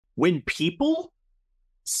When people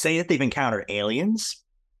say that they've encountered aliens,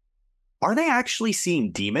 are they actually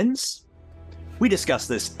seeing demons? We discuss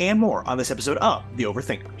this and more on this episode of The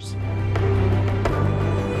Overthinkers.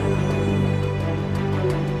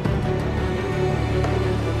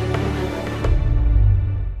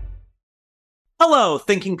 Hello,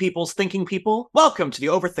 thinking people's thinking people. Welcome to The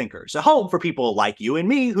Overthinkers, a home for people like you and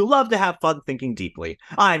me who love to have fun thinking deeply.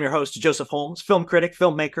 I'm your host, Joseph Holmes, film critic,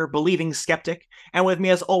 filmmaker, believing skeptic, and with me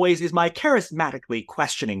as always is my charismatically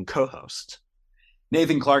questioning co-host,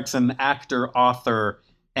 Nathan Clarkson, actor, author,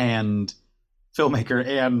 and filmmaker,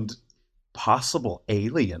 and possible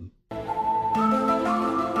alien.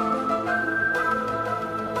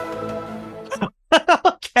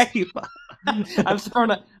 Okay. I'm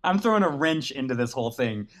throwing a wrench into this whole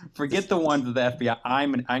thing. Forget the ones of the FBI.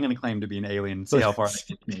 I'm going to claim to be an alien. See how far that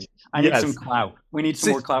gets me. I need some clout. We need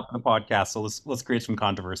some more clout for the podcast. So let's create some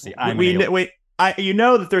controversy. You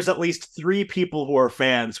know that there's at least 3 people who are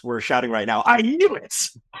fans who are shouting right now. I knew it.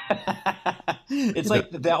 It's like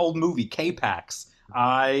that old movie K-Pax.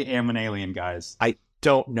 I am an alien, guys. I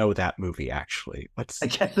don't know that movie actually. I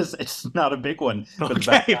guess it's not a big one.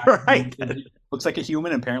 Okay, right. Looks like a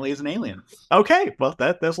human and apparently is an alien. Okay, well,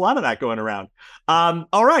 there's a lot of that going around.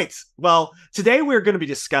 All right. Well, today we're going to be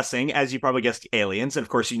discussing, as you probably guessed, aliens. And of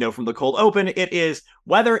course, you know from the cold open, it is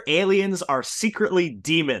whether aliens are secretly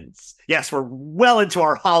demons. Yes, we're well into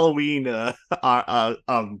our Halloween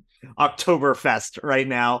Oktoberfest right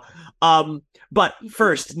now. But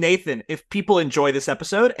first, Nathan, if people enjoy this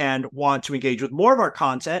episode and want to engage with more of our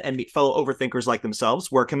content and meet fellow overthinkers like themselves,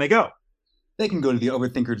 where can they go? They can go to the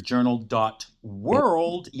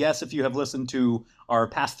overthinkersjournal.world. Yes, if you have listened to our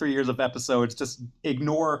past 3 years of episodes, just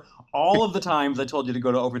ignore all of the times I told you to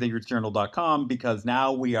go to overthinkersjournal.com because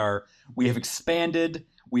now we have expanded.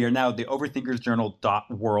 We are now at the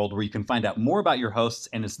overthinkersjournal.world where you can find out more about your hosts,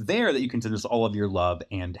 and it's there that you can send us all of your love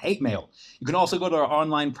and hate mail. You can also go to our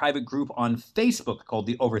online private group on Facebook called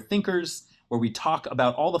The Overthinkers, where we talk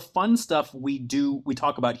about all the fun stuff we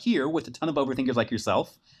talk about here with a ton of overthinkers like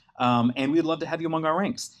yourself. And we'd love to have you among our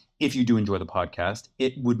ranks. If you do enjoy the podcast,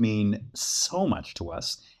 it would mean so much to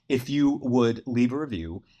us if you would leave a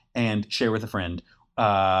review and share with a friend.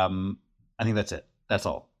 I think that's it. That's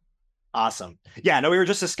all. Awesome. Yeah, no, we were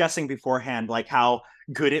just discussing beforehand, like how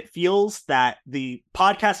good it feels that the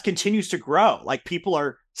podcast continues to grow. Like people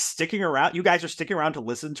are sticking around. You guys are sticking around to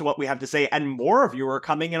listen to what we have to say, and more of you are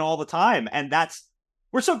coming in all the time. And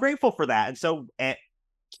we're so grateful for that. And so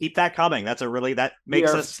keep that coming.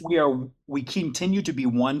 We continue to be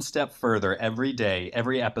one step further every day,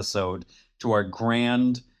 every episode to our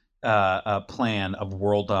grand plan of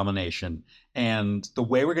world domination. And the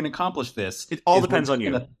way we're going to accomplish this, it all depends on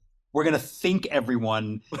you. We're going to think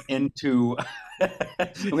everyone into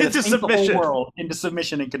submission. The whole world into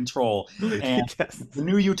submission and control. And yes. The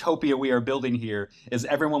new utopia we are building here is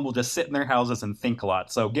everyone will just sit in their houses and think a lot.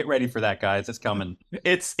 So get ready for that, guys. It's coming.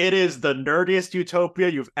 It is the nerdiest utopia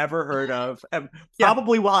you've ever heard of.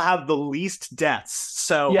 Probably will have the least deaths.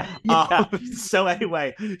 So so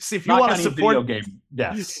anyway, so if you want to support video game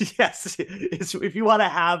deaths, yes, if you want to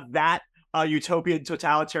have that utopian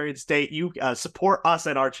totalitarian state, you support us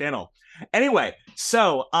and our channel. Anyway,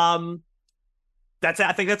 so I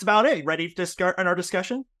think that's about it. Ready to start on our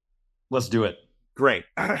discussion? Let's do it. Great.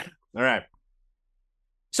 All right.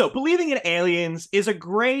 So believing in aliens is a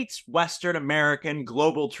great Western American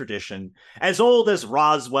global tradition, as old as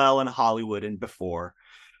Roswell and Hollywood and before.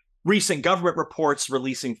 Recent government reports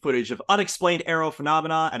releasing footage of unexplained aerial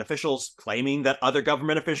phenomena and officials claiming that other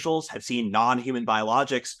government officials have seen non-human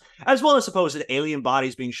biologics, as well as supposed alien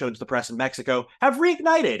bodies being shown to the press in Mexico, have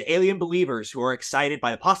reignited alien believers who are excited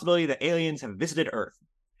by the possibility that aliens have visited Earth.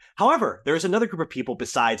 However, there is another group of people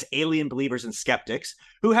besides alien believers and skeptics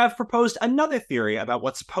who have proposed another theory about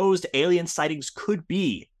what supposed alien sightings could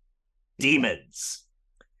be: demons.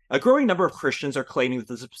 A growing number of Christians are claiming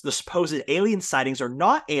that the supposed alien sightings are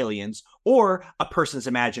not aliens or a person's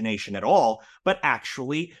imagination at all, but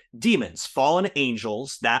actually demons, fallen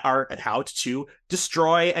angels that are out to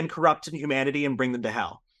destroy and corrupt humanity and bring them to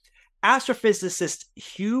hell. Astrophysicist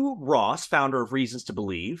Hugh Ross, founder of Reasons to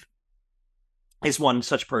Believe, is one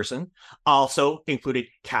such person. Also included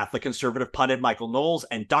Catholic conservative pundit Michael Knowles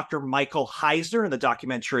and Dr. Michael Heisner in the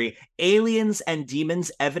documentary Aliens and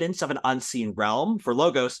Demons: Evidence of an Unseen Realm for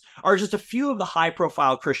Logos are just a few of the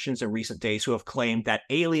high-profile Christians in recent days who have claimed that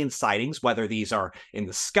alien sightings, whether these are in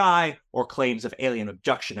the sky or claims of alien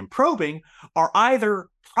abduction and probing, are either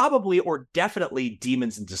probably or definitely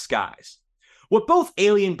demons in disguise. What both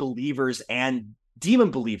alien believers and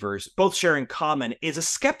demon believers both share in common is a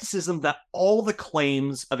skepticism that all the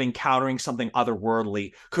claims of encountering something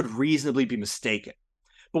otherworldly could reasonably be mistaken.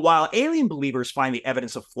 But while alien believers find the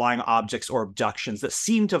evidence of flying objects or abductions that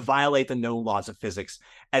seem to violate the known laws of physics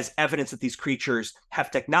as evidence that these creatures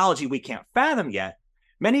have technology we can't fathom yet,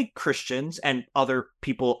 many Christians and other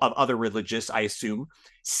people of other religions, I assume,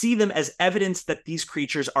 see them as evidence that these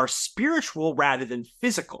creatures are spiritual rather than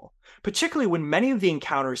physical, particularly when many of the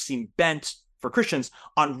encounters seem bent, for Christians,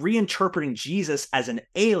 on reinterpreting Jesus as an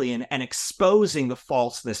alien and exposing the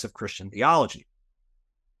falseness of Christian theology.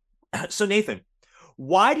 So, Nathan,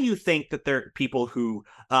 why do you think that there are people who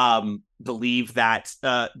believe that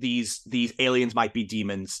these aliens might be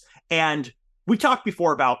demons? And we talked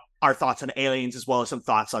before about our thoughts on aliens as well as some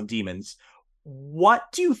thoughts on demons. What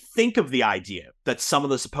do you think of the idea that some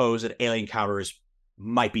of the supposed alien encounters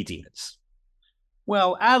might be demons?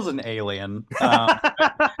 Well, as an alien,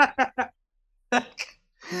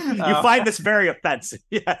 You find this very offensive.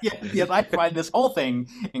 Yeah. yes, I find this whole thing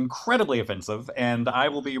incredibly offensive, and I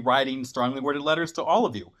will be writing strongly worded letters to all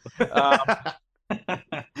of you. Um,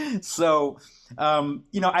 so,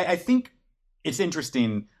 I think it's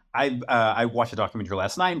interesting. I watched a documentary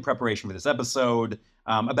last night in preparation for this episode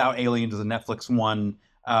about aliens, as a Netflix one,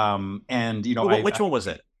 and Which one was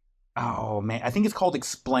it? oh man, I think it's called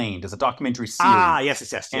Explained. It's a documentary series. Ah,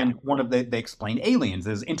 yes, yeah. And one of they explained aliens.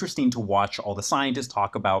 It's interesting to watch all the scientists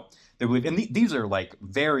talk about their belief. And these are like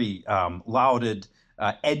very lauded,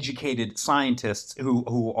 educated scientists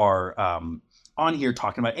who are on here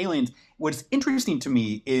talking about aliens. What's interesting to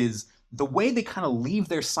me is the way they kind of leave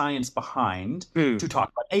their science behind to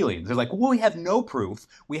talk about aliens. They're like, well, we have no proof.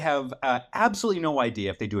 We have absolutely no idea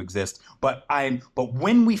if they do exist. But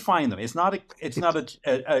when we find them, it's not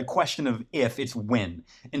a question of if, it's when.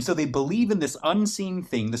 And so they believe in this unseen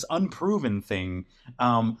thing, this unproven thing.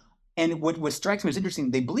 And what strikes me as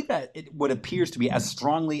interesting, they believe that what appears to be as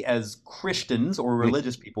strongly as Christians or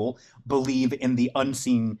religious people believe in the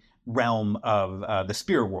unseen realm of the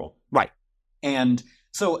spirit world. Right. And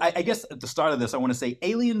so I guess at the start of this, I want to say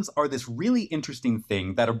aliens are this really interesting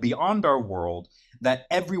thing that are beyond our world that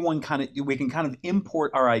we can kind of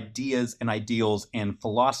import our ideas and ideals and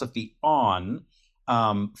philosophy on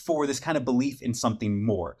for this kind of belief in something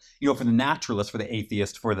more. For the naturalist, for the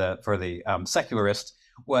atheist, for the secularist,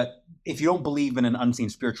 if you don't believe in an unseen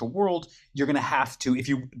spiritual world, you're going to have to,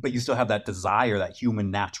 but you still have that desire, that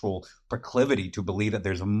human natural proclivity to believe that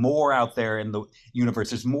there's more out there in the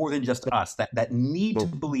universe. There's more than just us, that need to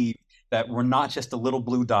believe that we're not just a little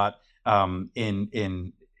blue dot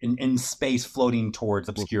in space floating towards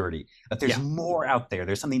obscurity, that there's more out there.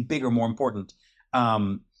 There's something bigger, more important.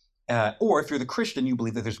 Or if you're the Christian, you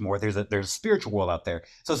believe that there's more. There's a spiritual world out there.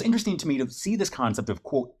 So it's interesting to me to see this concept of,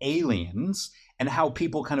 quote, aliens, and how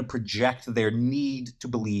people kind of project their need to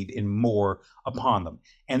believe in more upon them.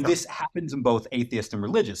 And this happens in both atheist and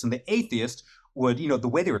religious. And the atheist would, the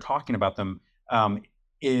way they were talking about them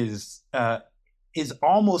is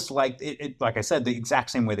almost like like I said, the exact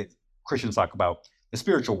same way that Christians talk about the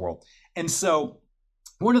spiritual world. And so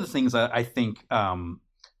one of the things that I think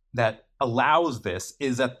that allows this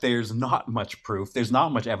is that there's not much proof, there's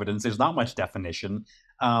not much evidence, there's not much definition,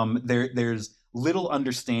 there's little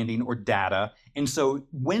understanding or data. And so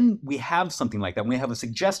when we have something like that, when we have a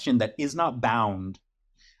suggestion that is not bound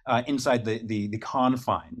inside the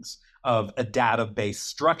confines of a data-based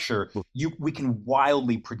structure, we can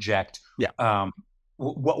wildly project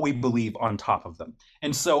what we believe on top of them.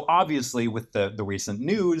 And so obviously with the recent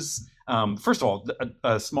news, first of all,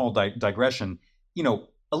 a small digression,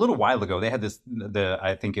 a little while ago, they had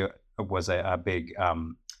I think it was a big,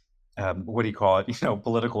 what do you call it?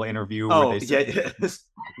 Political interview. Where they said,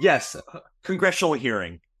 yes, congressional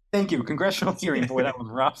hearing. Thank you, congressional hearing. Boy, that was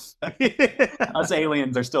rough. Us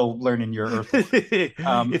aliens are still learning your Earth.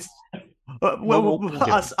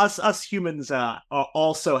 Us humans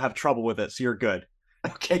also have trouble with it, so you're good.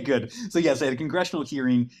 Okay, good. So yes, they had a congressional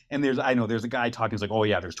hearing, and there's a guy talking. He's like, "Oh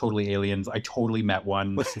yeah, there's totally aliens. I totally met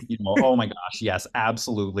one. Oh my gosh, yes,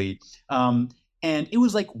 absolutely." And it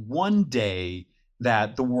was like one day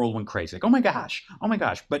that the world went crazy. Like, oh my gosh.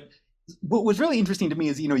 But what was really interesting to me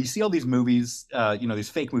is, you see all these movies, these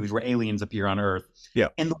fake movies where aliens appear on Earth,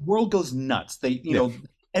 and the world goes nuts.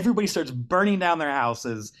 Everybody starts burning down their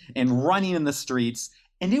houses and running in the streets,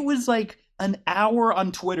 and it was like an hour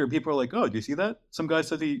on Twitter, people are like, "Oh, do you see that? Some guy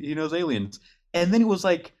says he knows aliens." And then it was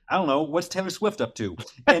like, I don't know, what's Taylor Swift up to?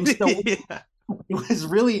 And so it was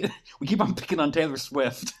really, we keep on picking on Taylor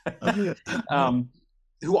Swift,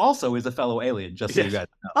 who also is a fellow alien, just so you guys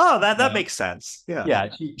know. Oh, that makes sense. Yeah,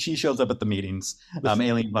 she shows up at the meetings,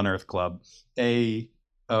 Aliens on Earth Club.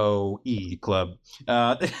 OE club.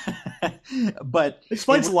 Uh, but it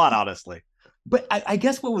Explains a was, lot, honestly. but I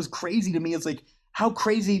guess what was crazy to me is like how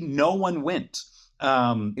crazy no one went.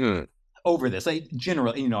 Um, Mm, over this. Like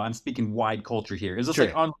generally, I'm speaking wide culture here. Is this sure.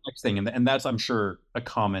 like Yeah. on the next thing, and that's I'm sure a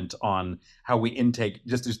comment on how we intake.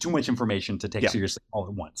 Just there's too much information to take Yeah. seriously all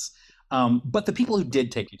at once. But the people who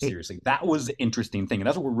did take it seriously, that was the interesting thing, and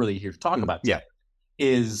that's what we're really here to talk about Yeah. today.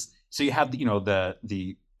 Is so you have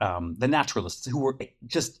the naturalists who were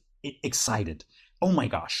just excited. Oh my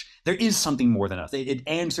gosh, there is something more than us. It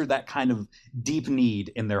answered that kind of deep need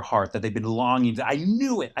in their heart that they've been longing to. I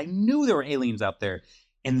knew it. I knew there were aliens out there.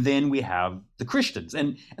 And then we have the Christians.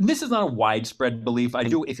 And this is not a widespread belief. I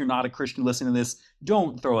do, if you're not a Christian listening to this,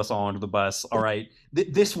 don't throw us all under the bus. All right.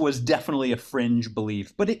 This was definitely a fringe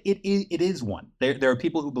belief, but it is one. There are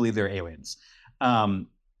people who believe they're aliens, um,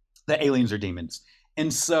 that aliens are demons.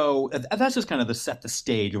 And so that's just kind of the set the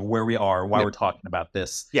stage of where we are, why Yeah. we're talking about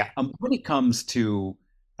this. Yeah. When it comes to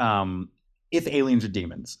um, if aliens are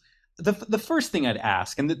demons, the first thing I'd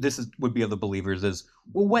ask, and would be of the believers, is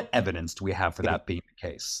well, what evidence do we have for that being the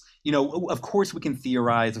case? Of course we can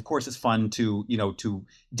theorize. Of course it's fun to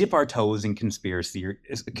dip our toes in conspiracy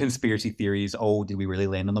theories. Oh, did we really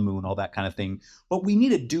land on the moon? All that kind of thing. But we need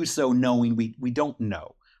to do so knowing we don't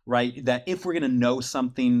know, right? That if we're going to know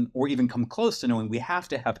something or even come close to knowing, we have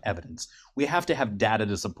to have evidence. We have to have data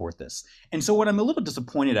to support this. And so what I'm a little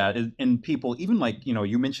disappointed at is in people, even like,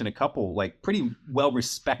 you mentioned a couple like pretty well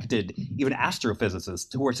respected, even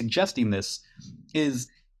astrophysicists who are suggesting this, is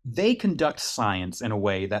they conduct science in a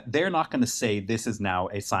way that they're not going to say this is now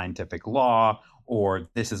a scientific law or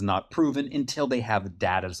this is not proven until they have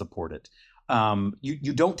data to support it.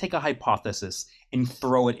 You don't take a hypothesis and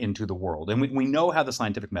throw it into the world. And we know how the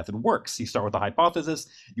scientific method works. You start with a hypothesis,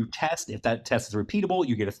 you test. If that test is repeatable,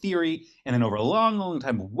 you get a theory. And then over a long, long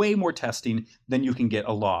time of way more testing, then you can get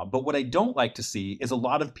a law. But what I don't like to see is a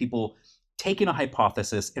lot of people taking a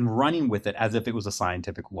hypothesis and running with it as if it was a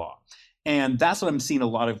scientific law. And that's what I'm seeing a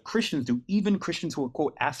lot of Christians do, even Christians who are,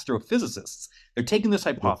 quote, astrophysicists. They're taking this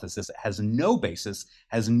hypothesis, it has no basis,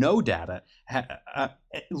 has no data,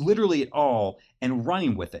 literally at all, and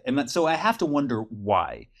running with it. And so I have to wonder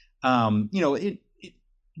why.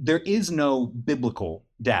 There is no biblical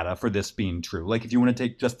data for this being true. Like if you want to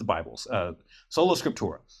take just the Bibles, sola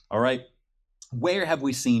scriptura, all right? Where have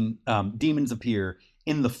we seen demons appear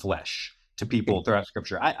in the flesh to people throughout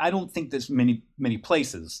Scripture? I don't think there's many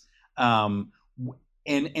places. Um,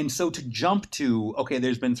 and so to jump to, okay,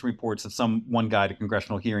 there's been some reports of one guy at a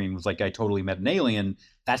congressional hearing was like, I totally met an alien.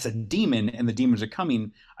 That's a demon, and the demons are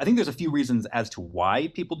coming. I think there's a few reasons as to why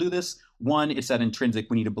people do this. One, it's that intrinsic,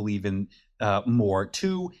 we need to believe in more.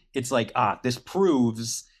 Two, it's like, this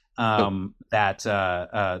proves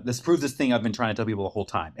that this proves this thing I've been trying to tell people the whole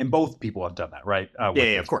time. And both people have done that, right?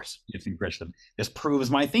 Yeah, of course. If you Christian, this proves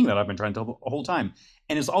my thing that I've been trying to tell the whole time.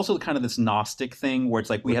 And it's also kind of this Gnostic thing where it's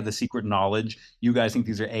like we have the secret knowledge. You guys think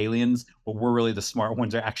these are aliens, but we're really the smart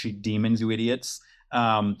ones. They're actually demons, you idiots.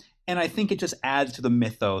 And I think it just adds to the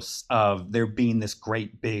mythos of there being this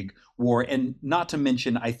great big war. And not to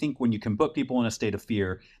mention, I think when you can put people in a state of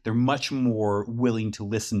fear, they're much more willing to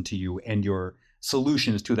listen to you and your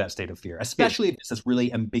solutions to that state of fear, especially if it's this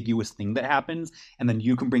really ambiguous thing that happens and then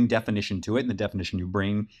you can bring definition to it, and the definition you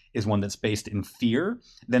bring is one that's based in fear.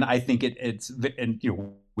 Then I think and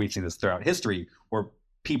we've seen this throughout history where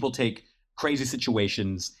people take crazy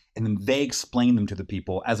situations and then they explain them to the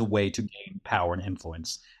people as a way to gain power and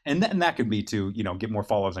influence. And that could be to get more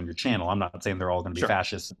followers on your channel. I'm not saying they're all going to be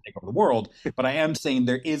fascists and take over the world, but I am saying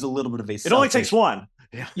there is a little bit of a it only takes one.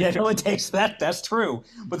 Yeah, it only takes that. That's true.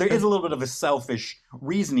 But there is a little bit of a selfish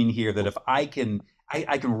reasoning here that if I can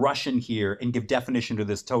rush in here and give definition to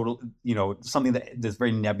this total, something that's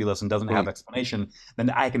very nebulous and doesn't have explanation, then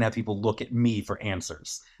I can have people look at me for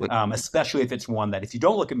answers. Especially if it's one that if you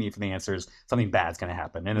don't look at me for the answers, something bad's going to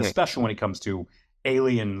happen. And especially when it comes to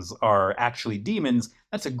aliens are actually demons,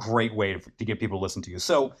 that's a great way to get people to listen to you.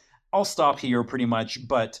 So I'll stop here pretty much,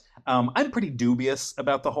 but I'm pretty dubious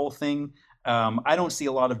about the whole thing. I don't see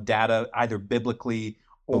a lot of data either biblically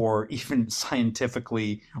or even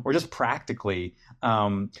scientifically or just practically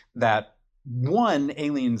that one,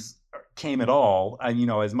 aliens came at all.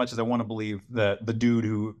 As much as I want to believe the dude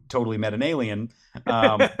who totally met an alien.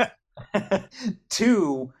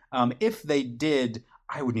 Two, if they did,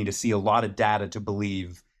 I would need to see a lot of data to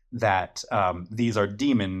believe that these are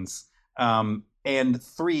demons. And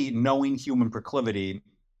three, knowing human proclivity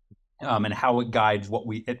and how it guides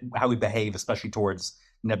how we behave, especially towards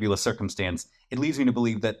nebulous circumstance, it leads me to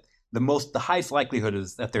believe that the highest likelihood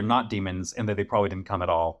is that they're not demons and that they probably didn't come at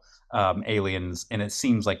all, aliens. And it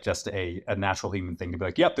seems like just a natural human thing to be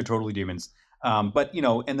like, yep, they're totally demons. But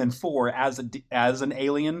and then 4, as an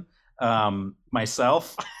alien,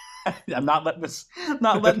 myself, I'm not letting this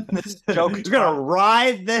joke. You're gonna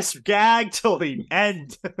ride this gag till the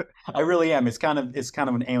end. I really am. It's kind of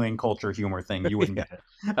an alien culture humor thing. You wouldn't get it.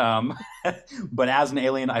 But as an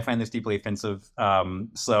alien, I find this deeply offensive.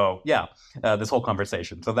 So yeah, this whole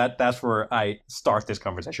conversation. So that's where I start this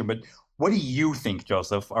conversation. But what do you think,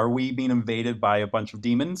 Joseph? Are we being invaded by a bunch of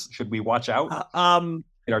demons? Should we watch out? I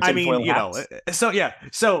mean,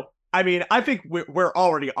 so I mean, I think we're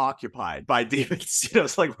already occupied by demons.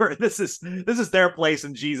 It's like this is their place,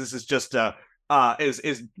 and Jesus is just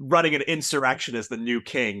is running an insurrection as the new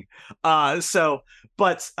king. Here's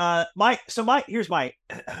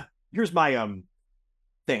my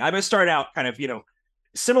thing. I'm gonna start out kind of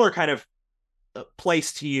similar kind of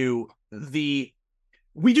place to you.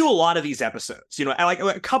 We do a lot of these episodes, like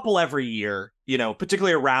a couple every year,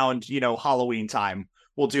 particularly around Halloween time.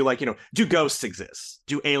 We'll do like do ghosts exist,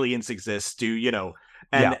 do aliens exist, do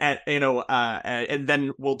and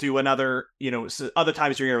then we'll do another other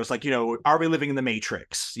times during the year it was like are we living in the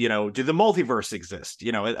Matrix, do the multiverse exist,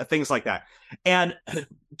 things like that. And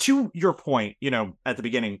to your point, at the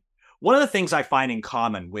beginning, one of the things I find in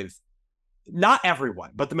common with not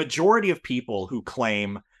everyone but the majority of people who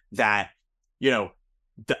claim that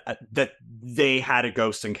that they had a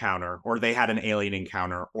ghost encounter or they had an alien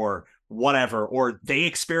encounter or whatever, or they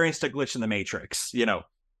experienced a glitch in the Matrix,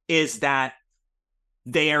 is that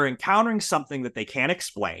they are encountering something that they can't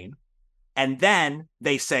explain. And then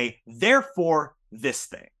they say, therefore, this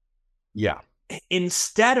thing. Yeah.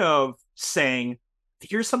 Instead of saying,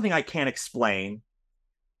 here's something I can't explain.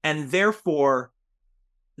 And therefore,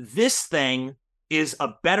 this thing is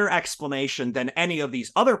a better explanation than any of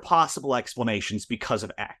these other possible explanations because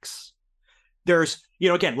of X. There's,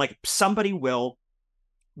 again, like somebody will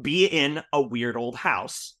be in a weird old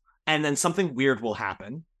house and then something weird will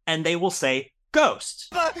happen and they will say ghost,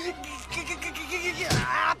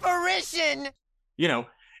 apparition,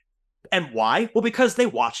 and why? Well, because they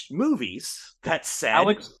watched movies that said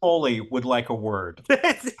Alex Foley would like a word.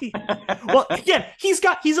 Well, again, he's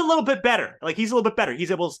a little bit better. He's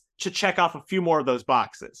able to check off a few more of those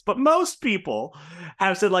boxes. But most people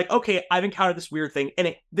have said like, okay, I've encountered this weird thing,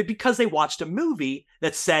 and because they watched a movie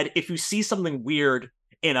that said if you see something weird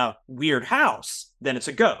in a weird house, then it's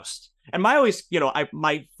a ghost. And my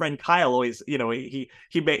friend Kyle always, he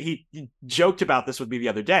joked about this with me the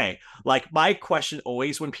other day. Like my question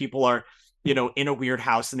always when people are, in a weird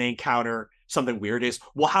house and they encounter something weird is,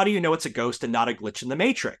 well, how do you know it's a ghost and not a glitch in the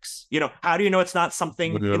Matrix? How do you know it's not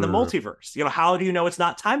something in the multiverse? How do you know it's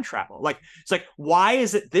not time travel? Like, it's like, why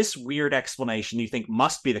is it this weird explanation you think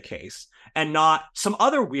must be the case and not some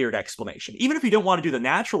other weird explanation? Even if you don't want to do the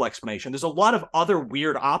natural explanation, there's a lot of other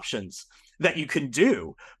weird options that you can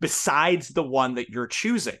do besides the one that you're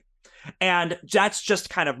choosing. And that's just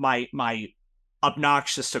kind of my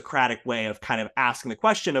obnoxious Socratic way of kind of asking the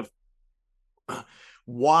question of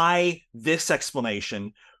why this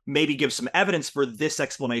explanation maybe gives some evidence for this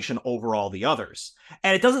explanation over all the others.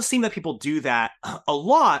 And it doesn't seem that people do that a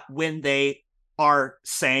lot when they are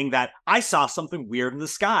saying that I saw something weird in the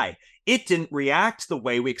sky. It didn't react the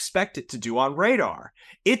way we expect it to do on radar.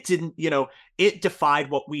 It didn't, it defied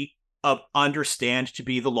what we understand to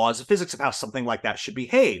be the laws of physics of how something like that should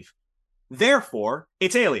behave. Therefore,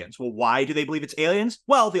 it's aliens. Well, why do they believe it's aliens?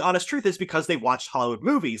 Well, the honest truth is because they watched Hollywood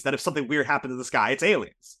movies that if something weird happened in the sky, it's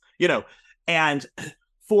aliens. And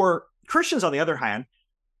for Christians, on the other hand,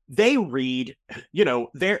 they read,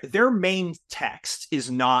 their main text is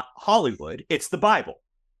not Hollywood, it's the Bible.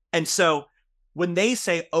 And so when they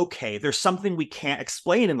say, okay, there's something we can't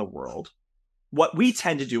explain in the world, what we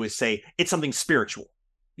tend to do is say it's something spiritual.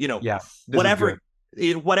 Whatever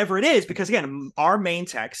it is, because again, our main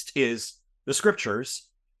text is the scriptures.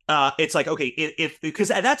 It's like, okay, because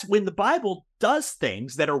that's when the Bible does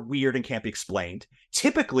things that are weird and can't be explained.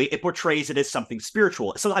 Typically, it portrays it as something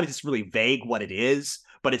spiritual. Sometimes it's really vague what it is,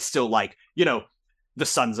 but it's still like, the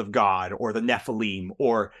sons of God or the Nephilim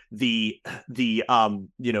or the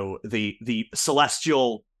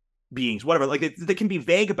celestial beings, whatever. Like they can be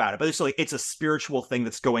vague about it, but it's like it's a spiritual thing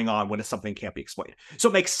that's going on when it's something can't be explained. So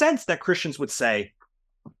it makes sense that Christians would say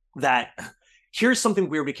that here's something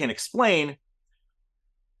weird we can't explain.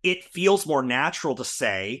 It feels more natural to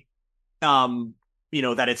say, that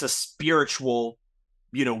it's a spiritual,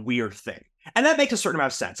 weird thing, and that makes a certain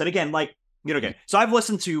amount of sense. And again, like again, so I've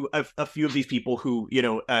listened to a few of these people who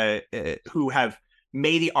who have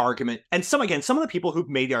made the argument, and some of the people who've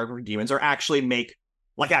made the argument for demons are actually make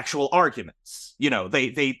like actual arguments.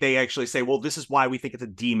 They actually say, well, this is why we think it's a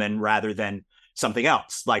demon rather than something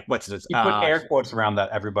else. Like what's this? You put air quotes around that,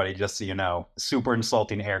 everybody, just so you know. Super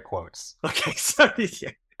insulting air quotes. Okay, sorry.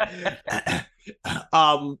 Yeah.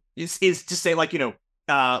 Is to say like the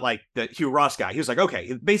Hugh Ross guy. He was like,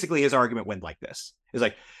 okay, basically his argument went like this. He's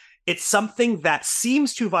like, it's something that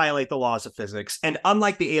seems to violate the laws of physics, and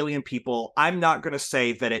unlike the alien people, I'm not going to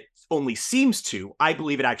say that it only seems to. I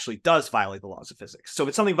believe it actually does violate the laws of physics. So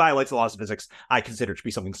if something violates the laws of physics, I consider it to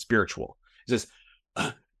be something spiritual. He says,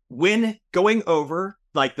 when going over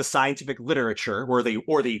like the scientific literature or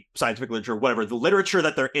the scientific literature, whatever the literature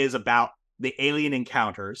that there is about the alien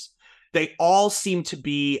encounters, they all seem to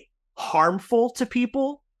be harmful to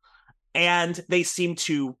people, and they seem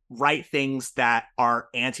to write things that are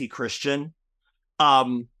anti-Christian,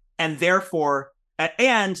 and therefore,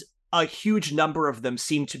 and a huge number of them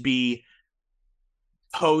seem to be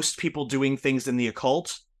post people doing things in the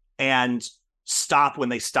occult and stop when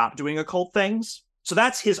they stop doing occult things. So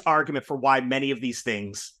that's his argument for why many of these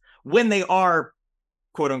things, when they are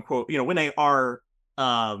quote unquote, when they are,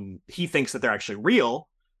 he thinks that they're actually real,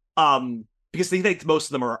 because they think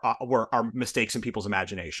most of them are mistakes in people's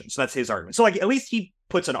imagination. So that's his argument. So like at least he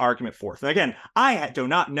puts an argument forth. And again, I do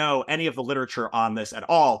not know any of the literature on this at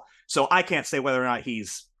all, so I can't say whether or not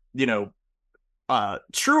he's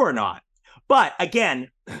true or not. But again,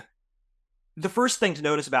 the first thing to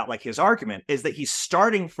notice about like his argument is that he's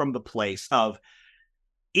starting from the place of,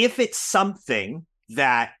 if it's something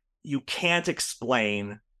that you can't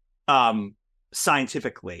explain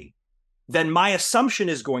scientifically, then my assumption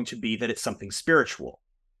is going to be that it's something spiritual.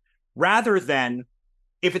 Rather than,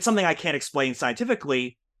 if it's something I can't explain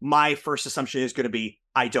scientifically, my first assumption is going to be,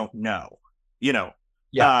 I don't know. Yeah.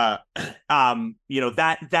 That,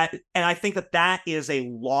 and I think that is a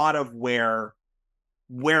lot of where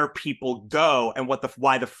people go, and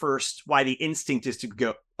why the instinct is to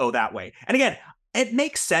go that way. And again, it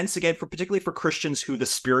makes sense, again, particularly for Christians who the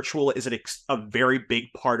spiritual is a very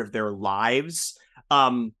big part of their lives.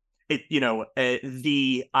 The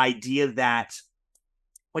idea that,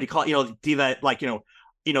 what do you call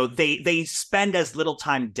it? They spend as little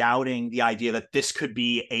time doubting the idea that this could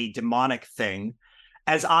be a demonic thing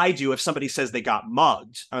as I do if somebody says they got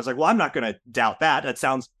mugged. I was like, well, I'm not going to doubt that. That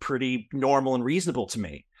sounds pretty normal and reasonable to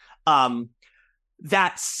me.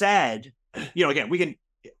 That said, again,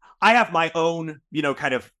 I have my own,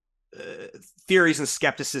 kind of theories and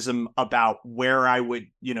skepticism about where I would,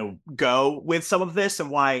 go with some of this, and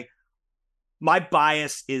why my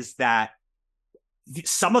bias is that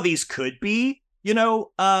some of these could be,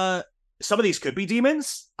 some of these could be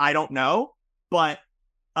demons. I don't know, but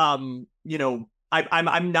I'm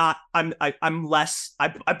less.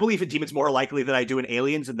 I believe in demons more likely than I do in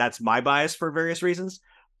aliens, and that's my bias for various reasons.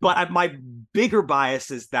 But my bigger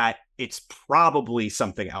bias is that it's probably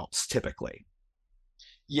something else, typically.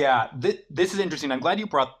 Yeah, this is interesting. I'm glad you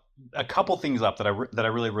brought a couple things up that I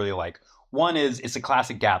really really like. One is it's a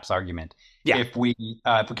classic gaps argument. Yeah. If we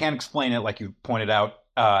can't explain it, like you pointed out,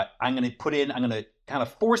 I'm going to kind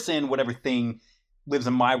of force in whatever thing lives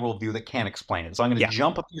in my worldview that can't explain it. So I'm going to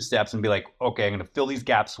jump a few steps and be like, okay, I'm going to fill these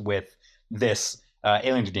gaps with this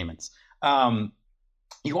aliens or demons.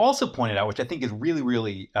 You also pointed out, which I think is really,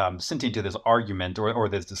 really sentient to this argument or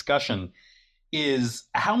this discussion, is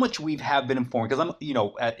how much we have been informed. Because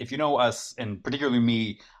if you know us, and particularly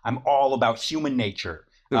me, I'm all about human nature.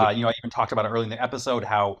 I even talked about it early in the episode,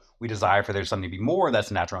 how we desire for there something to be more.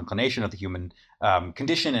 That's a natural inclination of the human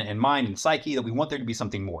condition and mind and psyche, that we want there to be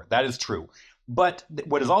something more. That is true. But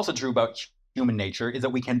what is also true about human nature is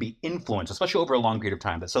that we can be influenced, especially over a long period of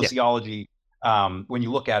time. That sociology, when you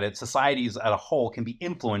look at it, societies as a whole can be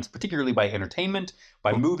influenced, particularly by entertainment,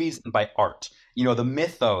 by movies, and by art. The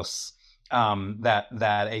mythos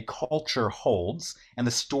that a culture holds and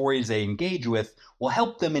the stories they engage with will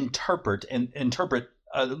help them interpret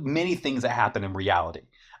many things that happen in reality.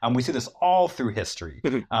 We see this all through history.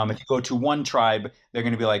 If you go to one tribe, they're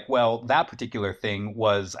going to be like, well, that particular thing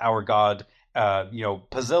was our god,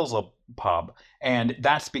 Pazilzabub. And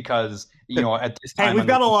that's because, at this time... Hey, we've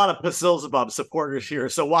got a lot of Pazilzabub supporters here,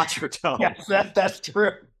 so watch your tone. Yes, that's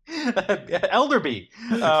true. Elderby.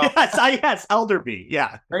 Yes, Elderby.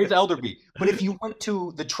 Yeah. Praise Elderby. But if you went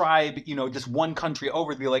to the tribe, just one country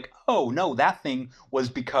over, to be like, oh, no, that thing was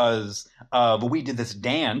because we did this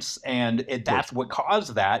dance, and that's what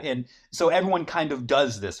caused that. And so everyone kind of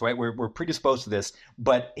does this, right? We're predisposed to this,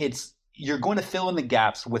 but you're going to fill in the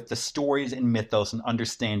gaps with the stories and mythos and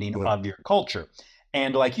understanding of your culture.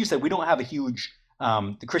 And like you said, we don't have a huge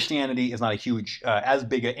The Christianity is not a huge, as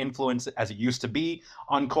big an influence as it used to be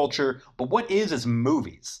on culture. But what is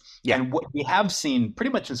movies. Yeah. And what we have seen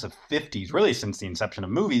pretty much since the 50s, really since the inception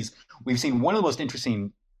of movies, we've seen one of the most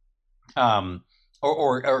interesting um,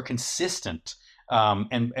 or consistent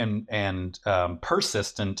and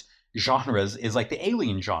persistent genres is like the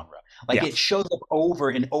alien genre. Like it Yes. shows up over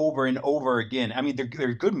and over and over again. I mean,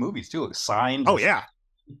 they're good movies too. Signs Oh is yeah.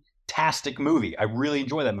 fantastic movie. I really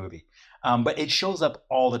enjoy that movie. But it shows up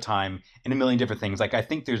all the time in a million different things. Like I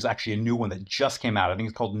think there's actually a new one that just came out. I think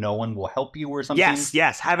it's called No One Will Help You or something. Yes.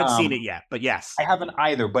 Yes. Haven't seen it Um, yet, but yes. I haven't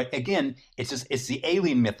either, but again, it's the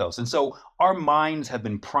alien mythos. And so our minds have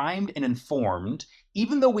been primed and informed.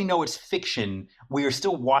 Even though we know it's fiction, we are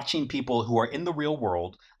still watching people who are in the real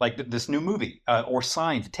world, like this new movie or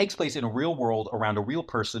Signs. It takes place in a real world around a real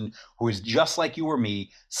person who is just like you or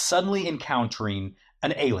me, suddenly encountering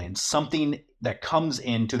an alien, something that comes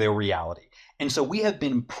into their reality. And so we have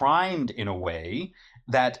been primed in a way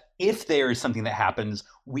that if there is something that happens,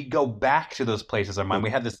 we go back to those places in our mind. We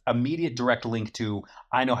have this immediate direct link to,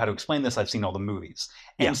 I know how to explain this. I've seen all the movies.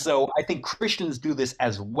 Yeah. And so I think Christians do this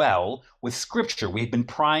as well with scripture. We've been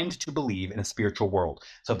primed to believe in a spiritual world.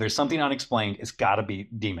 So if there's something unexplained, it's got to be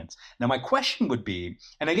demons. Now, my question would be,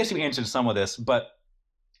 and I guess you answered some of this, but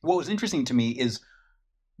what was interesting to me is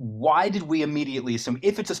why did we immediately assume,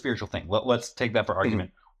 if it's a spiritual thing, let's take that for Mhm.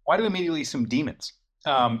 argument, why do we immediately assume demons?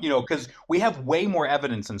 Because we have way more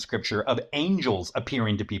evidence in scripture of angels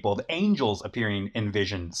appearing to people, of angels appearing in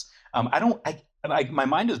visions. I don't, I, my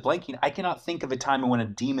mind is blanking. I cannot think of a time when a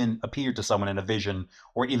demon appeared to someone in a vision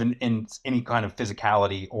or even in any kind of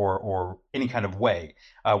physicality or any kind of way.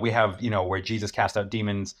 We have, where Jesus cast out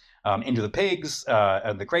demons into the pigs,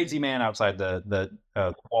 the crazy man outside the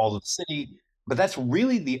walls of the city. But that's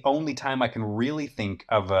really the only time I can really think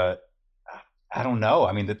of I don't know.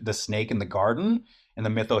 I mean, the snake in the garden and the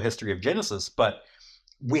mytho-history of Genesis, but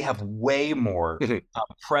we have way more Mhm.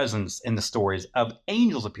 presence in the stories of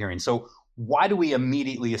angels appearing. So why do we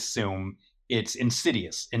immediately assume it's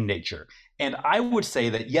insidious in nature? And I would say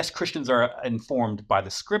that yes, Christians are informed by the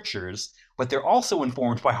scriptures, but they're also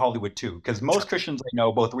informed by Hollywood too, because Sure. most Christians I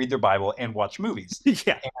know both read their Bible and watch movies.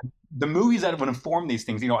 Yeah. And the movies that would inform these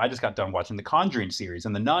things, I just got done watching the Conjuring series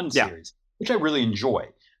and the Nun Yeah. series, which I really enjoy.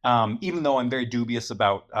 Even though I'm very dubious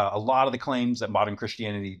about a lot of the claims that modern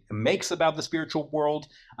Christianity makes about the spiritual world,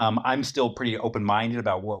 I'm still pretty open-minded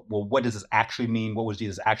about what does this actually mean? What was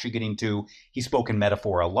Jesus actually getting to? He spoke in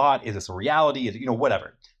metaphor a lot. Is this a reality? Is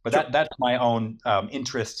whatever. But Sure. that's my own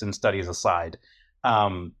interests and studies aside.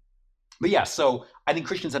 Um, but yeah, so I think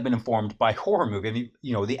Christians have been informed by horror movie,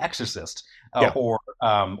 and The Exorcist, Yeah. or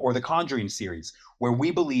the Conjuring series, where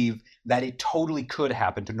we believe that it totally could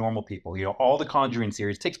happen to normal people. All the Conjuring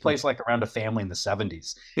series takes place like around a family in the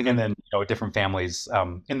 70s, and Mhm. then different families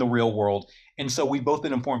in the real world. And so we've both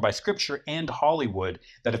been informed by Scripture and Hollywood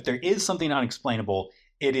that if there is something unexplainable,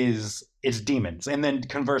 it's demons. And then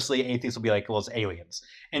conversely, atheists will be like, well, it's aliens.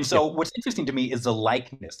 And Yeah. so what's interesting to me is the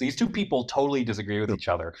likeness. These two people totally disagree with Sure. each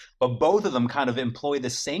other, but both of them kind of employ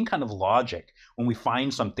the same kind of logic when we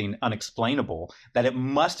find something unexplainable, that it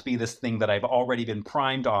must be this thing that I've already been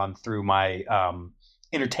primed on through my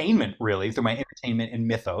entertainment, really, through my entertainment and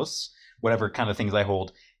mythos, whatever kind of things I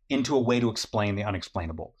hold, into a way to explain the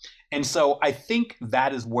unexplainable. And so I think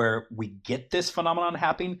that is where we get this phenomenon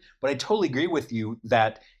happening. But I totally agree with you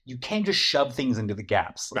that you can't just shove things into the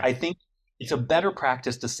gaps. Right. I think it's a better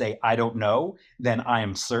practice to say, I don't know, than I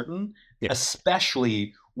am certain, Yeah.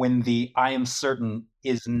 especially when the I am certain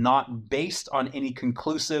is not based on any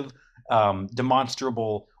conclusive,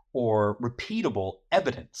 demonstrable, or repeatable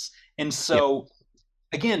evidence. And Yeah. so,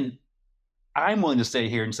 again, I'm willing to stay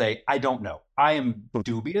here and say I don't know. I am Mm.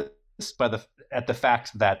 dubious by the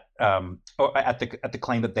fact that or at the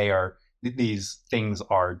claim that these things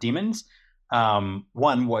are demons. One,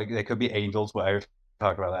 well, they could be angels. But I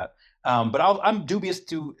talked about that. But I'm dubious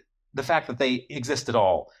to the fact that they exist at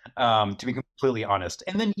all. To be completely honest.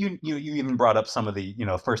 And then you even brought up some of the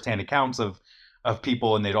firsthand accounts of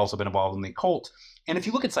people, and they'd also been involved in the occult. And if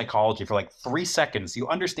you look at psychology for like 3 seconds, you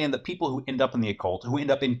understand that people who end up in the occult, who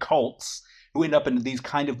end up in cults, who end up in these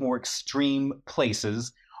kind of more extreme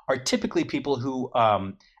places, are typically people who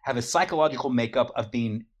have a psychological makeup of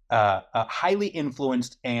being highly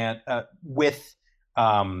influenced and with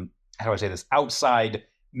how do I say this, outside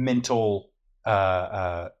mental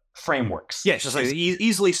frameworks. Yeah. It's just like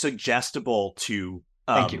easily suggestible to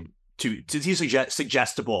Thank you.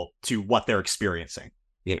 suggestible to what they're experiencing.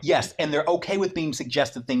 Yeah. Yes, and they're okay with being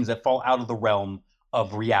suggested things that fall out of the realm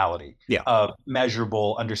of reality, Yeah. of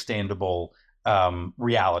measurable, understandable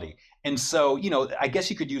reality. And so, I guess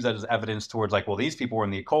you could use that as evidence towards like, well, these people were in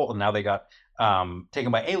the occult and now they got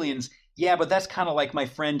taken by aliens. Yeah, but that's kind of like my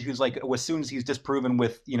friend who's like, as soon as he's disproven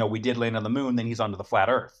with, we did land on the moon, then he's onto the flat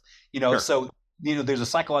Earth. Sure. So there's a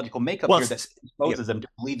psychological makeup Well, here that yeah, exposes them to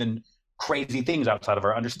believe in crazy things outside of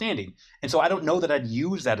our understanding. And so I don't know that I'd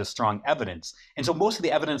use that as strong evidence. And so most of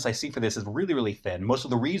the evidence I see for this is really, really thin. Most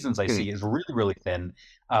of the reasons I see is really, really thin,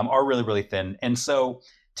 are really, really thin. And so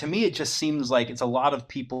to me, it just seems like it's a lot of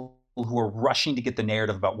people who are rushing to get the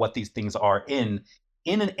narrative about what these things are in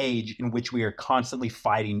an age in which we are constantly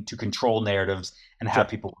fighting to control narratives and have sure.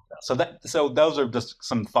 people. So those are just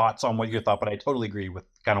some thoughts on what you thought, but I totally agree with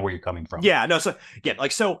kind of where you're coming from. Yeah, no, so yeah,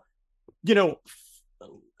 like so, you know,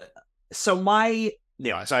 so my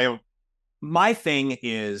thing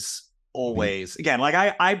is always again,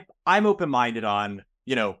 like I'm open-minded on,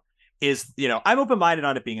 I'm open-minded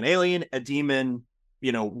on it being an alien, a demon,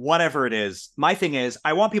 whatever it is. My thing is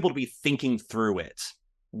I want people to be thinking through it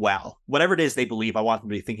well. Whatever it is they believe, I want them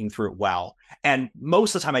to be thinking through it well. And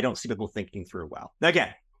most of the time I don't see people thinking through it well. Now,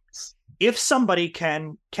 again, if somebody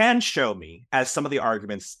can show me, as some of the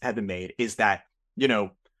arguments have been made, is that,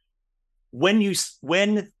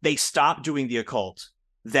 when they stop doing the occult,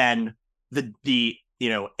 then the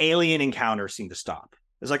alien encounters seem to stop.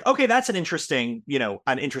 It's like, okay, that's an interesting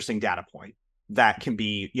data point that can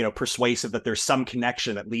be, persuasive that there's some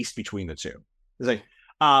connection at least between the two. It's like,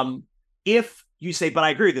 if you say, but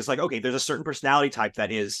I agree with this, like, okay, there's a certain personality type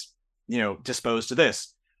that is, disposed to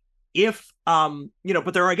this. If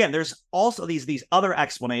but there's also these other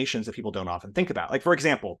explanations that people don't often think about. Like, for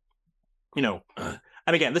example,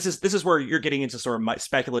 and again, this is where you're getting into sort of my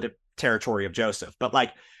speculative territory of Joseph. But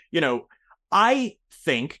like, I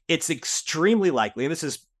think it's extremely likely, and this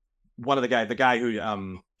is one of the guy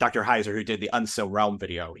who Dr. Heiser, who did the Unso Realm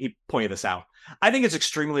video, he pointed this out. I think it's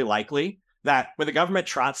extremely likely that when the government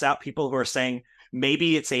trots out people who are saying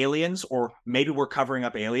maybe it's aliens or maybe we're covering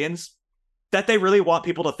up aliens, that they really want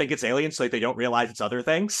people to think it's aliens so that they don't realize it's other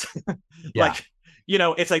things. Yeah. Like,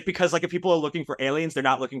 it's like, because like if people are looking for aliens, they're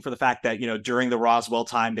not looking for the fact that, during the Roswell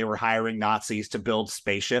time, they were hiring Nazis to build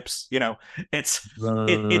spaceships. And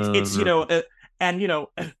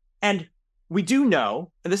we do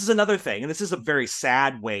know, and this is another thing, and this is a very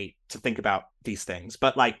sad way to think about these things,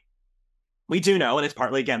 but like, we do know, and it's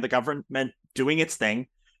partly, again, the government doing its thing.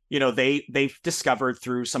 They've discovered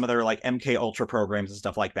through some of their like MK Ultra programs and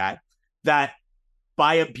stuff like that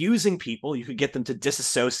by abusing people, you could get them to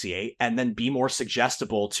disassociate and then be more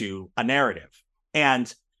suggestible to a narrative.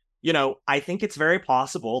 And, I think it's very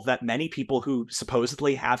possible that many people who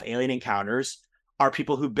supposedly have alien encounters are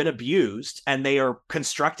people who've been abused and they are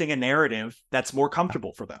constructing a narrative that's more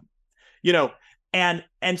comfortable for them. And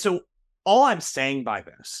so all I'm saying by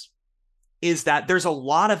this is that there's a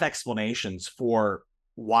lot of explanations for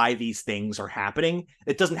why these things are happening.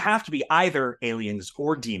 It doesn't have to be either aliens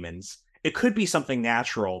or demons. It could be something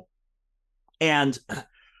natural. And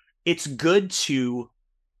it's good to,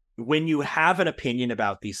 when you have an opinion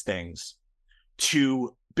about these things,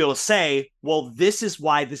 to be able to say, well, this is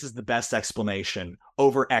why this is the best explanation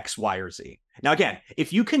over X, Y, or Z. Now, again,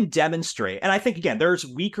 if you can demonstrate, and I think, again, there's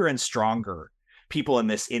weaker and stronger people in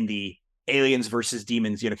the aliens versus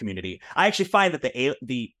demons community. I actually find that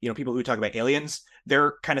the people who talk about aliens,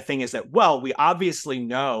 their kind of thing is that, well, we obviously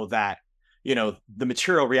know that the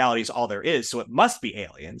material reality is all there is, so it must be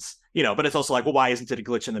aliens, but it's also like, well, why isn't it a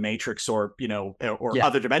glitch in the matrix or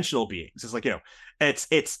other dimensional beings? It's like,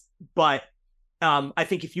 but I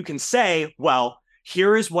think if you can say, well,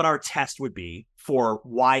 here is what our test would be for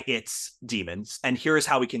why it's demons, and here is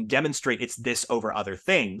how we can demonstrate it's this over other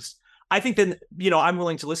things, I think then, I'm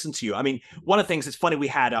willing to listen to you. I mean, one of the things, it's funny, we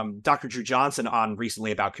had Dr. Drew Johnson on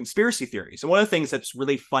recently about conspiracy theories. And one of the things that's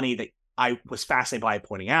really funny that I was fascinated by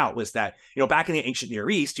pointing out was that, back in the ancient Near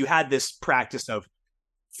East, you had this practice of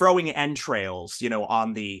throwing entrails,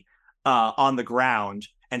 on the ground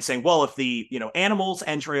and saying, well, if the, animals'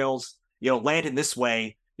 entrails, land in this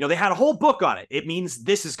way, they had a whole book on it. It means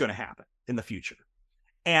this is going to happen in the future.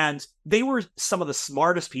 And they were some of the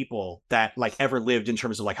smartest people that like ever lived in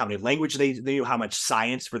terms of like how many languages they knew, how much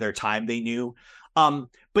science for their time they knew.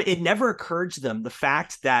 But it never occurred to them the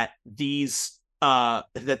fact that the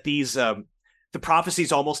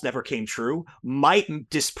prophecies almost never came true might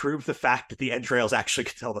disprove the fact that the entrails actually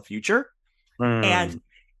could tell the future. And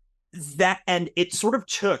it sort of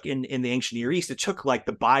took in the ancient Near East, it took like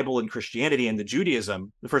the Bible and Christianity and the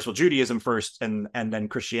Judaism, first of all, Judaism first and then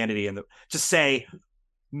Christianity, and to say,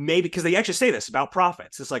 maybe, because they actually say this about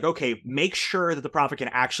prophets. It's like, okay, make sure that the prophet can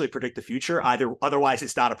actually predict the future. Otherwise,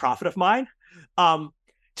 it's not a prophet of mine. To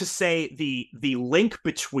say the link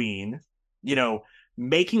between,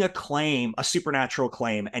 making a claim, a supernatural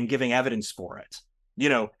claim, and giving evidence for it, you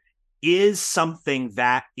know, is something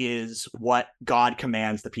that is what God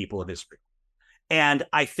commands the people of Israel. And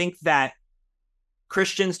I think that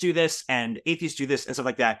Christians do this and atheists do this and stuff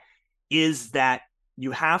like that, is that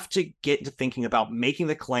you have to get into thinking about making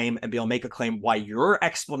the claim and be able to make a claim why your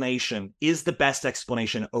explanation is the best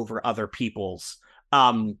explanation over other people's,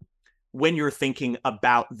 when you're thinking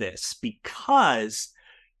about this, because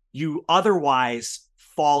you otherwise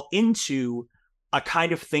fall into a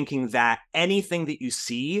kind of thinking that anything that you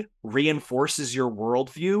see reinforces your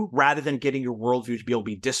worldview rather than getting your worldview to be able to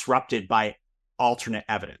be disrupted by alternate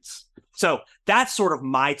evidence. So that's sort of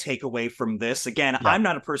my takeaway from this. Again, Yeah. I'm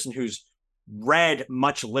not a person who's read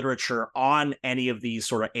much literature on any of these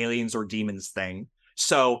sort of aliens or demons thing.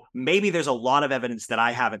 So maybe there's a lot of evidence that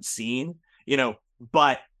I haven't seen,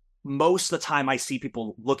 but most of the time I see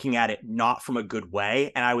people looking at it not from a good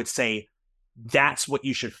way. And I would say that's what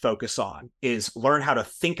you should focus on, is learn how to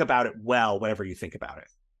think about it well whenever you think about it.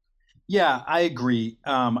 Yeah, I agree.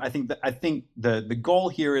 I think the goal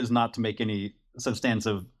here is not to make any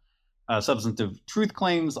substantive truth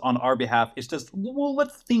claims on our behalf. It's just, well,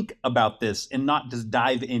 let's think about this and not just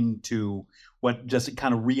dive into what just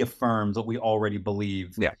kind of reaffirms what we already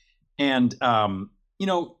believe. Yeah. And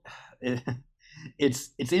it's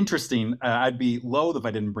interesting. I'd be loath if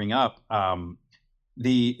I didn't bring up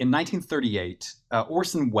in 1938,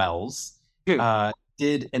 Orson Welles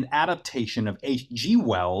did an adaptation of H.G.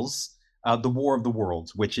 Wells' The War of the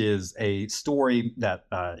Worlds, which is a story that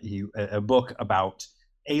a book about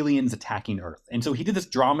aliens attacking Earth. And so he did this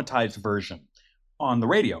dramatized version on the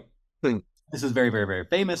radio. This is very, very, very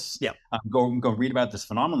famous. Yeah. Go read about this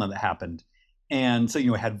phenomenon that happened. And so,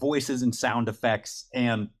 it had voices and sound effects.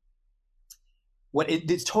 And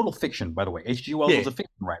it's total fiction, by the way. H.G. Wells was a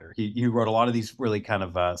fiction writer. He wrote a lot of these really kind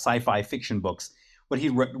of sci-fi fiction books. But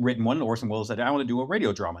he'd written one, and Orson Welles said, I want to do a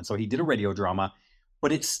radio drama. And so he did a radio drama.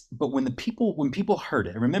 But when people heard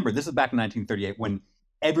it, and remember, this is back in 1938 when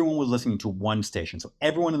everyone was listening to one station. So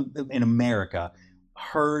everyone in America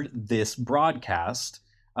heard this broadcast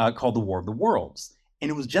called The War of the Worlds. And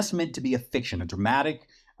it was just meant to be a fiction, a dramatic,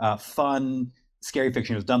 fun, scary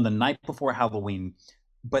fiction. It was done the night before Halloween.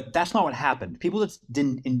 But that's not what happened. People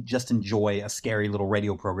didn't just enjoy a scary little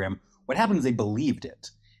radio program. What happened is they believed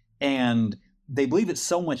it. And they believed it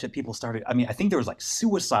so much that people started, I think there was like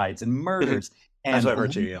suicides and murders. And that's what I've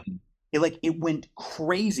heard too, yeah. It went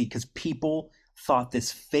crazy because people thought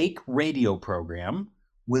this fake radio program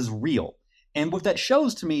was real. And what that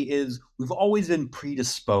shows to me is we've always been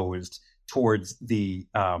predisposed towards I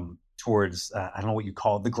don't know what you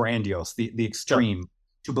call it, the grandiose, the extreme,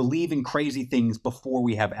 to believe in crazy things before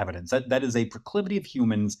we have evidence. That is a proclivity of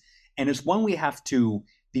humans, and it's one we have to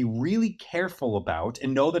be really careful about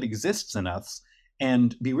and know that exists in us,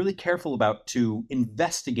 and be really careful about to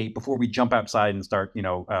investigate before we jump outside and start,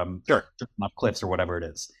 jumping off cliffs or whatever it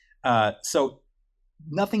is. So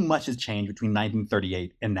nothing much has changed between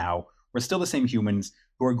 1938 and now. We're still the same humans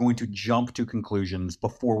who are going to jump to conclusions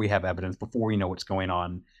before we have evidence, before we know what's going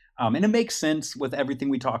on. And it makes sense with everything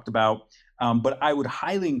we talked about. But I would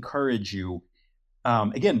highly encourage you,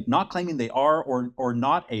 again, not claiming they are or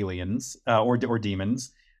not aliens or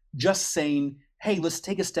demons, just saying, hey, let's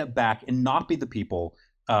take a step back and not be the people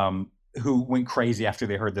who went crazy after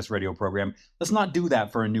they heard this radio program. Let's not do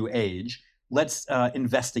that for a new age. Let's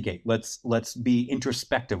investigate. Let's be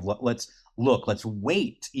introspective. Let's look. Let's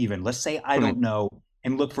wait even. Let's say, I don't know,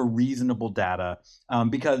 and look for reasonable data.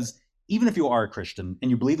 Because even if you are a Christian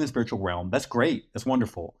and you believe in the spiritual realm, that's great. That's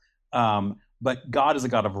wonderful. But God is a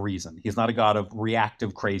God of reason. He's not a God of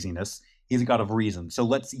reactive craziness. He's a God of reason. So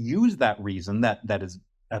let's use that reason that is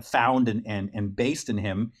found and based in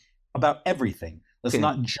him about everything. Let's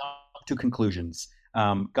not jump to conclusions.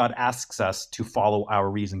 God asks us to follow our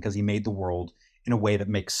reason because he made the world in a way that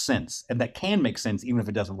makes sense, and that can make sense even if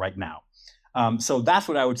it doesn't right now. So that's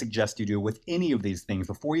what I would suggest you do with any of these things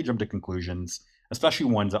before you jump to conclusions, especially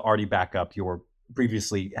ones that already back up your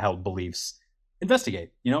previously held beliefs.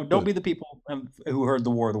 Investigate. Don't be the people who heard the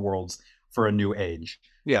War of the Worlds for a new age.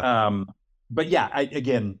 Yeah. But yeah,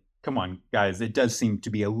 again, come on, guys. It does seem to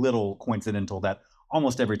be a little coincidental that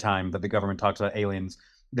almost every time that the government talks about aliens,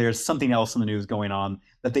 there's something else in the news going on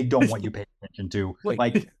that they don't want you paying attention to.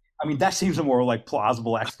 That seems a more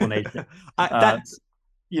plausible explanation.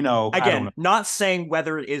 I don't Again, know. not saying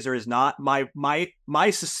whether it is or is not. My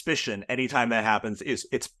suspicion anytime that happens is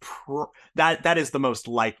that is the most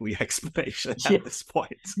likely explanation Yeah, at this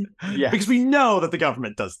point, because we yes. know that the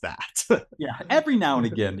government does that. Yeah, every now and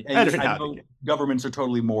again. Every I now and know again. governments are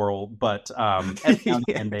totally moral, but every now and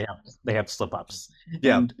Yeah. again they have slip ups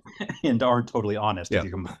Yeah. and aren't totally honest with Yeah.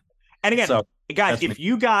 you. And again, So guys, that's me. if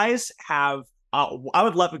you guys have, I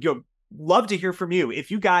would love to hear from you.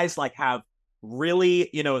 If you guys like have really,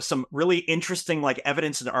 some really interesting like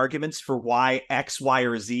evidence and arguments for why X, Y,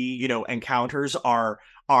 or Z, encounters are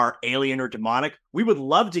alien or demonic, we would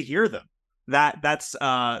love to hear them. That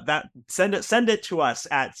send it to us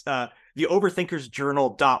at the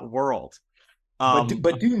overthinkersjournal.world.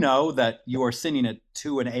 But do know that you are sending it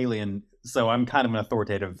to an alien. So I'm kind of an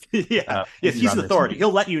authoritative Yeah, yes, figure he's on the this. authority.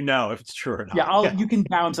 He'll let you know if it's true or Yeah, not. I'll Yeah. you can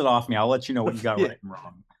bounce it off me. I'll let you know what you got Yeah. right and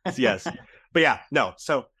wrong. Yes. But yeah, no.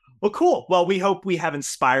 So, well, cool. Well, we hope we have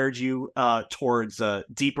inspired you towards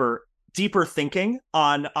deeper thinking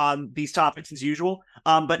on these topics as usual.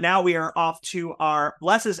 But now we are off to our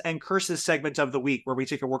blesses and curses segment of the week, where we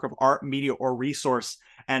take a work of art, media, or resource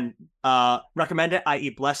and recommend it,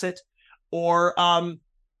 i.e., bless it, or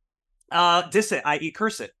diss it, i.e.,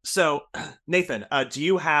 curse it. So, Nathan, do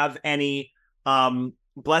you have any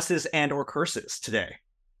blesses and or curses today?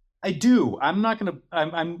 I do. I'm not gonna.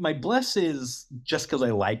 My bless is just because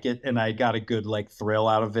I like it and I got a good like thrill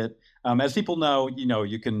out of it. As people know,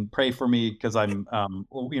 you can pray for me because I'm,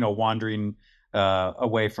 wandering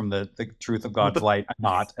away from the truth of God's light. I'm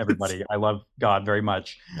not, everybody. I love God very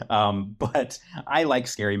much, but I like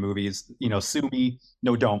scary movies. Sue me.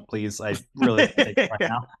 No, don't please. I really can't take it right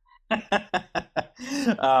now.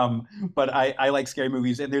 But I like scary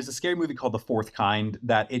movies, and there's a scary movie called The Fourth Kind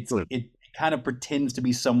that it kind of pretends to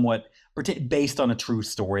be somewhat based on a true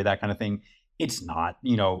story, that kind of thing. It's not,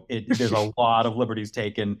 there's a lot of liberties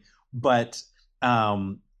taken, but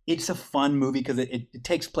it's a fun movie because it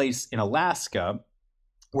takes place in Alaska,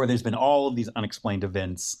 where there's been all of these unexplained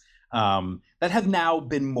events that have now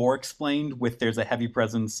been more explained with there's a heavy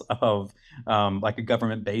presence of like a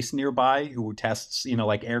government base nearby who tests,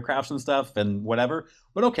 like aircrafts and stuff and whatever.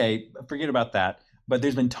 But okay, forget about that. But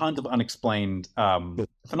there's been tons of unexplained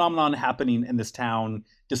phenomenon happening in this town,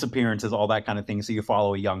 disappearances, all that kind of thing. So you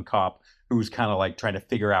follow a young cop who's kind of like trying to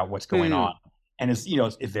figure out what's going on. Mm. And it's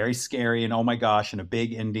very scary and oh my gosh, and a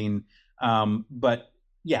big ending. But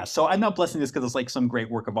yeah, so I'm not blessing this because it's like some great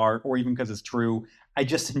work of art or even because it's true. I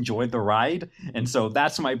just enjoyed the ride. And so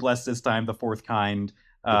that's my bless this time, The Fourth Kind.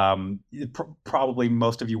 Probably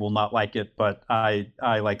most of you will not like it, but I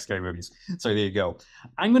like scary movies. So there you go.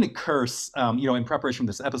 I'm going to curse. In preparation for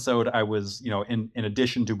this episode, I was, in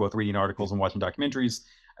addition to both reading articles and watching documentaries,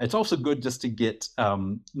 it's also good just to get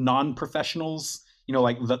non-professionals,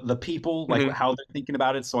 like the people, like Mhm. how they're thinking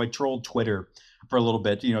about it. So I trolled Twitter for a little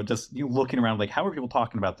bit, just looking around, like how are people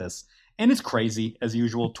talking about this? And it's crazy as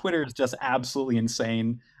usual. Twitter is just absolutely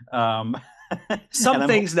insane. Um, and Some I'm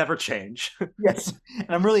things never change. yes, and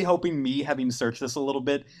I'm really hoping me having searched this a little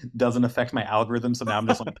bit doesn't affect my algorithm. So now I'm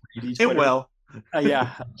just on each It Twitter. will.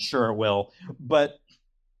 Yeah, sure it will. But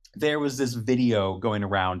there was this video going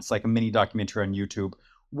around. It's like a mini documentary on YouTube.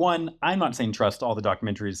 One, I'm not saying trust all the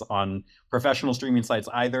documentaries on professional streaming sites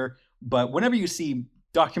either, but whenever you see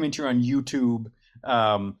documentary on YouTube,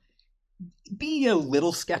 um, be a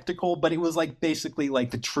little skeptical. But it was like basically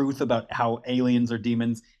like the truth about how aliens are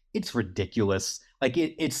demons. It's ridiculous. Like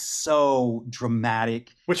it's so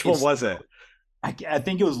dramatic. Which one It's was it? I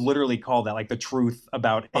think it was literally called that, like the truth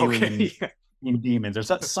about Okay. aliens and demons, or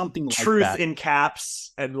something like Truth that. in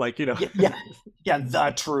caps and Yeah, yeah, yeah,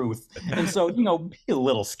 the truth. And so, be a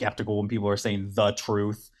little skeptical when people are saying the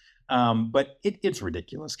truth. But it's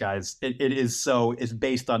ridiculous, guys. It's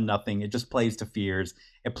based on nothing. It just plays to fears.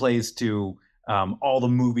 It plays to all the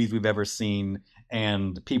movies we've ever seen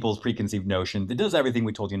and people's preconceived notions. It does everything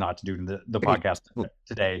we told you not to do in the podcast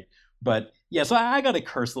today. But yeah, so I got to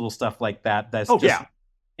curse little stuff like that. That's Oh just, yeah.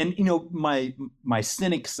 and my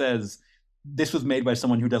cynic says this was made by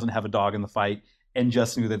someone who doesn't have a dog in the fight and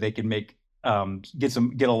just knew that they could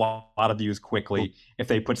get a lot of views quickly if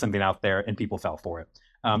they put something out there and people fell for it.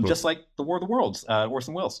 Just like the War of the Worlds,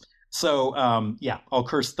 Orson Welles. So yeah, I'll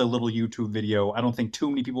curse the little YouTube video. I don't think too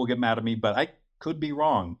many people will get mad at me, but I could be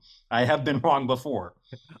wrong. I have been wrong before.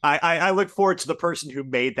 I look forward to the person who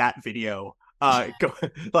made that video go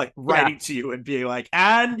like Yeah. writing to you and being like,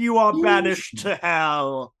 and you are banished to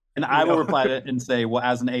hell. And You I will know. reply to it and say, well,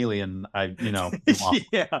 as an alien, you're wrong.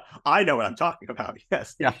 Yeah, I know what I'm talking about.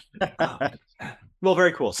 Yes. Yeah. Well,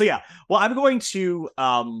 very cool. So yeah, well, I'm going to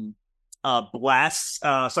bless. So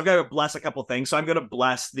I'm going to bless a couple things. So I'm going to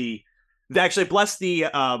bless They actually blessed the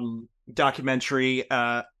documentary,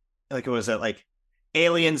 like what was it, like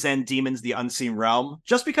Aliens and Demons, the Unseen Realm,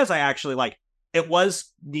 just because I actually like it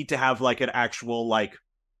was neat to have like an actual like,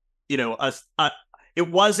 you know, it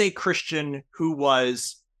was a Christian who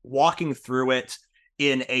was walking through it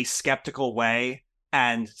in a skeptical way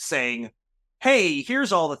and saying, hey,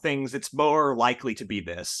 here's all the things it's more likely to be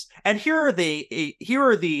this, and here are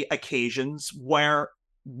the occasions where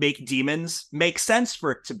make demons make sense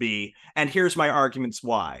for it to be, and here's my arguments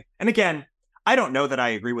why. And again, I don't know that I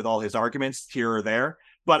agree with all his arguments here or there,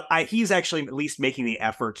 but he's actually at least making the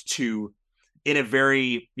effort to, in a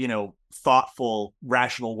very, you know, thoughtful,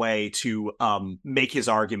 rational way, to make his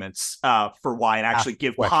arguments for why, and actually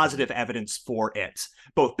give positive evidence for it,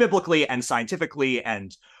 both biblically and scientifically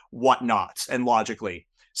and whatnot and logically.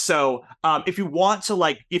 So if you want to,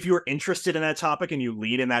 like, if you're interested in that topic and you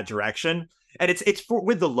lean in that direction, and it's for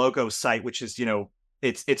with the Logo site, which is, you know,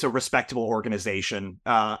 it's a respectable organization,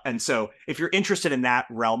 and so if you're interested in that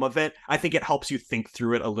realm of it, I think it helps you think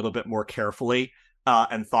through it a little bit more carefully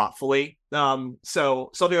and thoughtfully. So I'm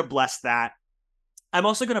gonna bless that. I'm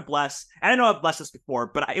also gonna bless, and I know I've blessed this before,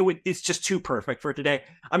 but it's just too perfect for today.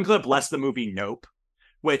 I'm gonna bless the movie Nope,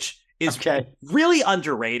 which is really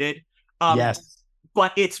underrated. Yes,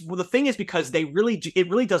 but the thing is, because it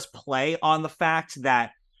really does play on the fact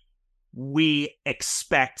that we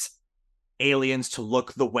expect aliens to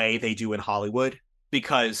look the way they do in Hollywood,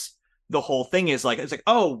 because the whole thing is like, it's like,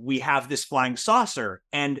 oh, we have this flying saucer,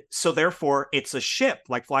 and so therefore it's a ship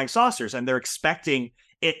like flying saucers, and they're expecting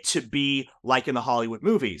it to be like in the Hollywood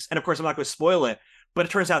movies. And of course, I'm not going to spoil it, but it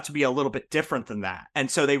turns out to be a little bit different than that.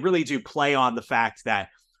 And so they really do play on the fact that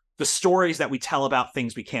the stories that we tell about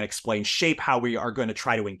things we can't explain shape how we are going to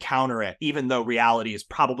try to encounter it, even though reality is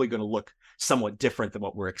probably going to look somewhat different than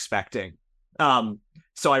what we're expecting.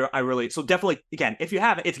 So I really, so definitely, again, if you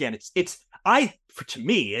haven't, to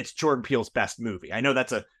me, it's Jordan Peele's best movie. I know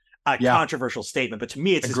that's a controversial statement, but to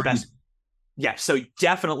me, it's his best. Yeah. So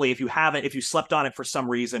definitely, if you slept on it for some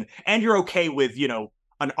reason, and you're okay with, you know,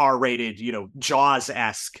 an R-rated, you know,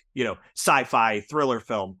 Jaws-esque, you know, sci-fi thriller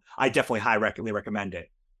film, I definitely highly recommend it.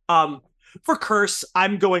 For curse,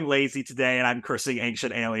 I'm going lazy today, and I'm cursing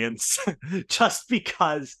Ancient Aliens just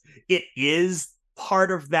because it is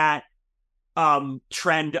part of that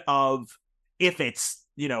trend of, if it's,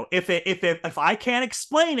 you know, if I can't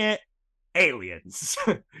explain it, aliens.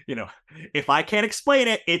 You know, if I can't explain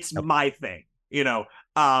it, it's my thing, you know.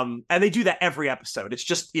 And they do that every episode. It's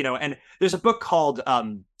just, you know, and there's a book called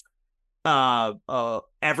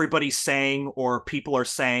Everybody's Saying, or People Are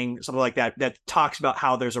Saying, something like that, that talks about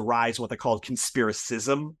how there's a rise of what they call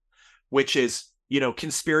conspiracism, which is, you know,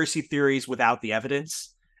 conspiracy theories without the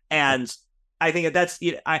evidence. And I think that's,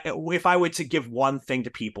 if I were to give one thing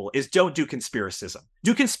to people, is don't do conspiracism.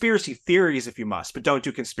 Do conspiracy theories if you must, but don't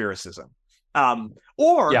do conspiracism.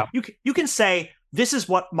 You can say, this is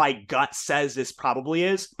what my gut says this probably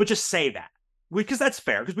is, but just say that, because that's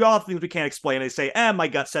fair, because we all have things we can't explain. They say, my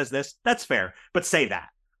gut says this. That's fair, but say that.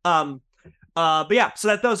 But yeah,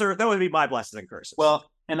 so that would be my blessings and curses. Well,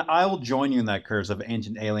 and I will join you in that curse of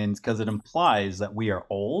Ancient Aliens, because it implies that we are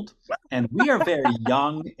old, and we are very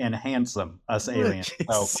young and handsome, us aliens.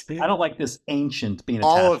 So I don't like this ancient being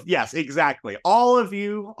attached. Yes, exactly. All of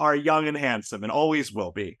you are young and handsome, and always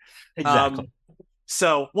will be. Exactly.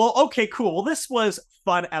 So, well, okay, cool. Well, this was a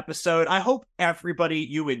fun episode. I hope everybody,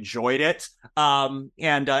 you enjoyed it. And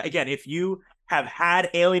again, if you have had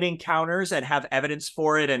alien encounters and have evidence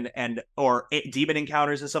for it, or demon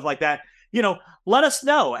encounters and stuff like that, you know, let us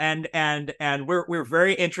know. And we're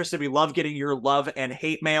very interested. We love getting your love and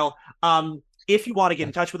hate mail. If you want to get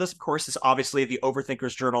in touch with us, of course, it's obviously the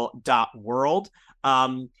overthinkersjournal.world.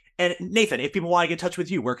 And Nathan, if people want to get in touch with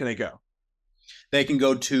you, where can they go? They can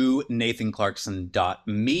go to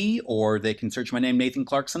nathanclarkson.me, or they can search my name, Nathan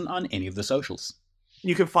Clarkson, on any of the socials.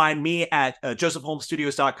 You can find me at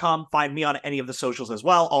josephholmesstudios.com. Find me on any of the socials as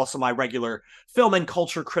well. Also, my regular film and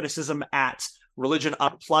culture criticism at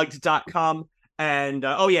religionunplugged.com. And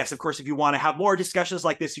yes, of course, if you want to have more discussions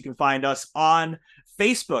like this, you can find us on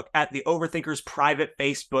Facebook at the Overthinkers private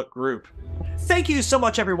Facebook group. Thank you so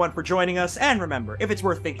much, everyone, for joining us. And remember, if it's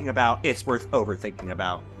worth thinking about, it's worth overthinking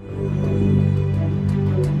about.